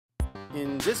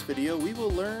In this video, we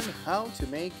will learn how to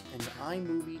make an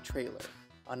iMovie trailer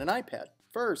on an iPad.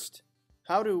 First,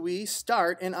 how do we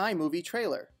start an iMovie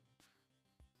trailer?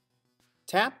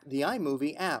 Tap the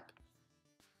iMovie app.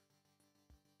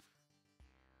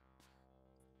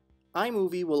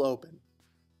 iMovie will open.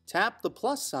 Tap the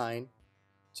plus sign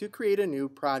to create a new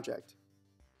project.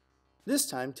 This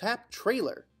time, tap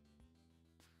Trailer.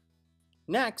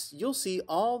 Next, you'll see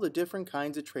all the different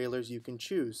kinds of trailers you can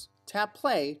choose. Tap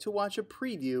play to watch a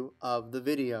preview of the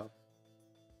video.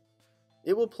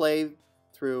 It will play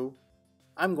through.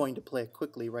 I'm going to play it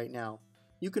quickly right now.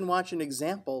 You can watch an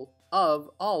example of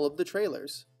all of the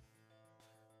trailers.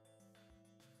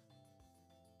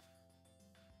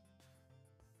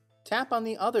 Tap on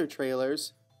the other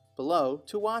trailers below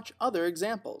to watch other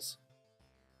examples.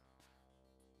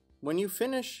 When you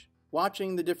finish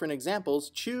watching the different examples,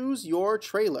 choose your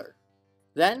trailer.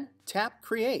 Then tap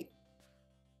Create.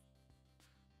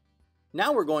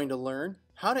 Now we're going to learn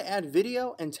how to add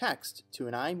video and text to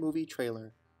an iMovie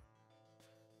trailer.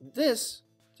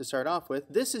 To start off with,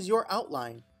 this is your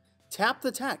outline. Tap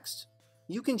the text.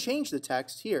 You can change the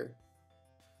text here.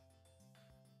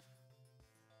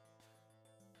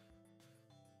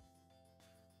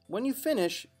 When you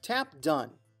finish, tap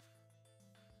Done.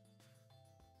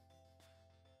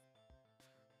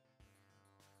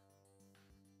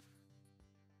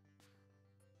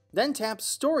 Then tap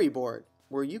Storyboard,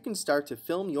 where you can start to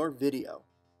film your video.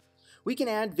 We can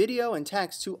add video and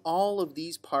text to all of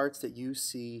these parts that you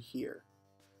see here.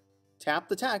 Tap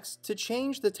the text to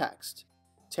change the text.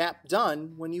 Tap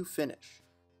Done when you finish.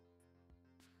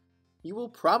 You will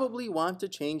probably want to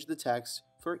change the text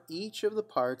for each of the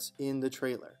parts in the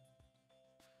trailer.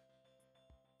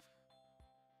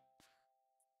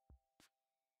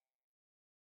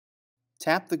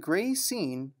 Tap the gray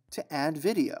scene to add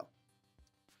video.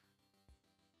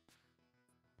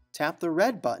 Tap the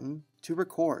red button to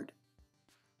record.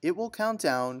 It will count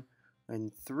down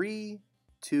in 3,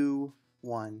 2,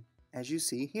 1, as you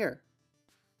see here.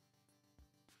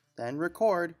 Then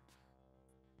record.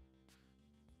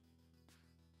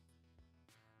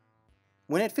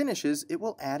 When it finishes, it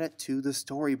will add it to the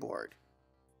storyboard.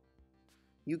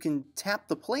 You can tap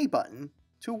the play button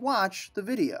to watch the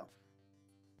video.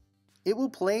 It will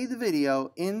play the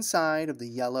video inside of the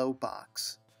yellow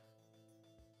box.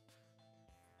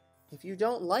 If you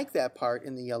don't like that part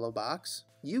in the yellow box,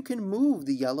 you can move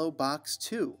the yellow box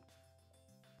too.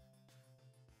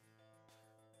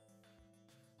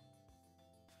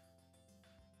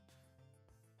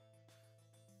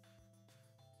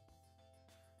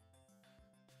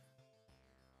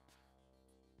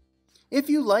 If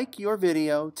you like your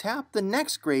video, tap the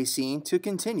next gray scene to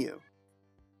continue.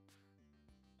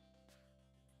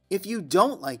 If you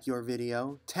don't like your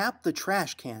video, tap the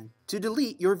trash can to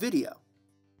delete your video.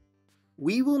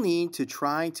 We will need to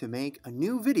try to make a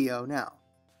new video now.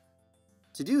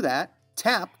 To do that,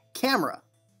 tap Camera.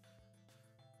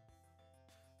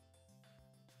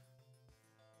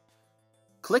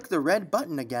 Click the red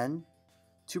button again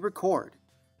to record.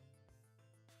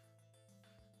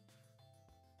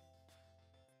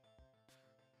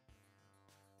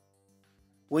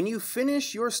 When you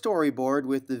finish your storyboard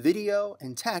with the video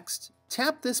and text,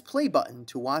 tap this play button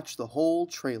to watch the whole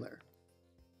trailer.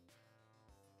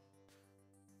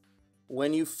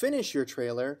 When you finish your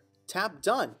trailer, tap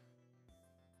Done.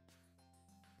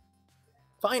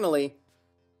 Finally,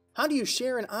 how do you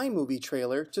share an iMovie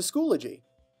trailer to Schoology?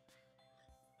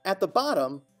 At the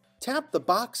bottom, tap the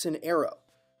box and arrow.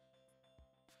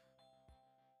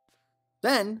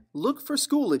 Then, look for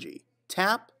Schoology.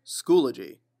 Tap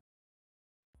Schoology.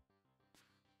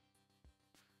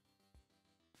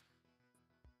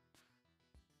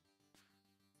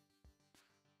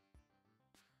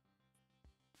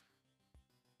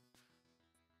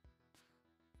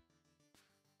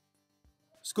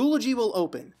 Schoology will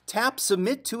open. Tap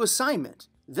Submit to Assignment.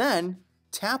 Then,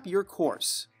 tap your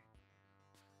course.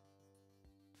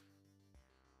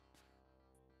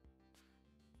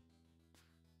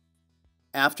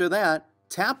 After that,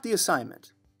 tap the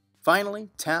assignment. Finally,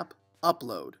 tap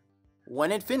Upload.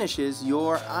 When it finishes,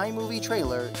 your iMovie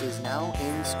trailer is now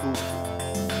in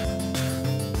Schoology.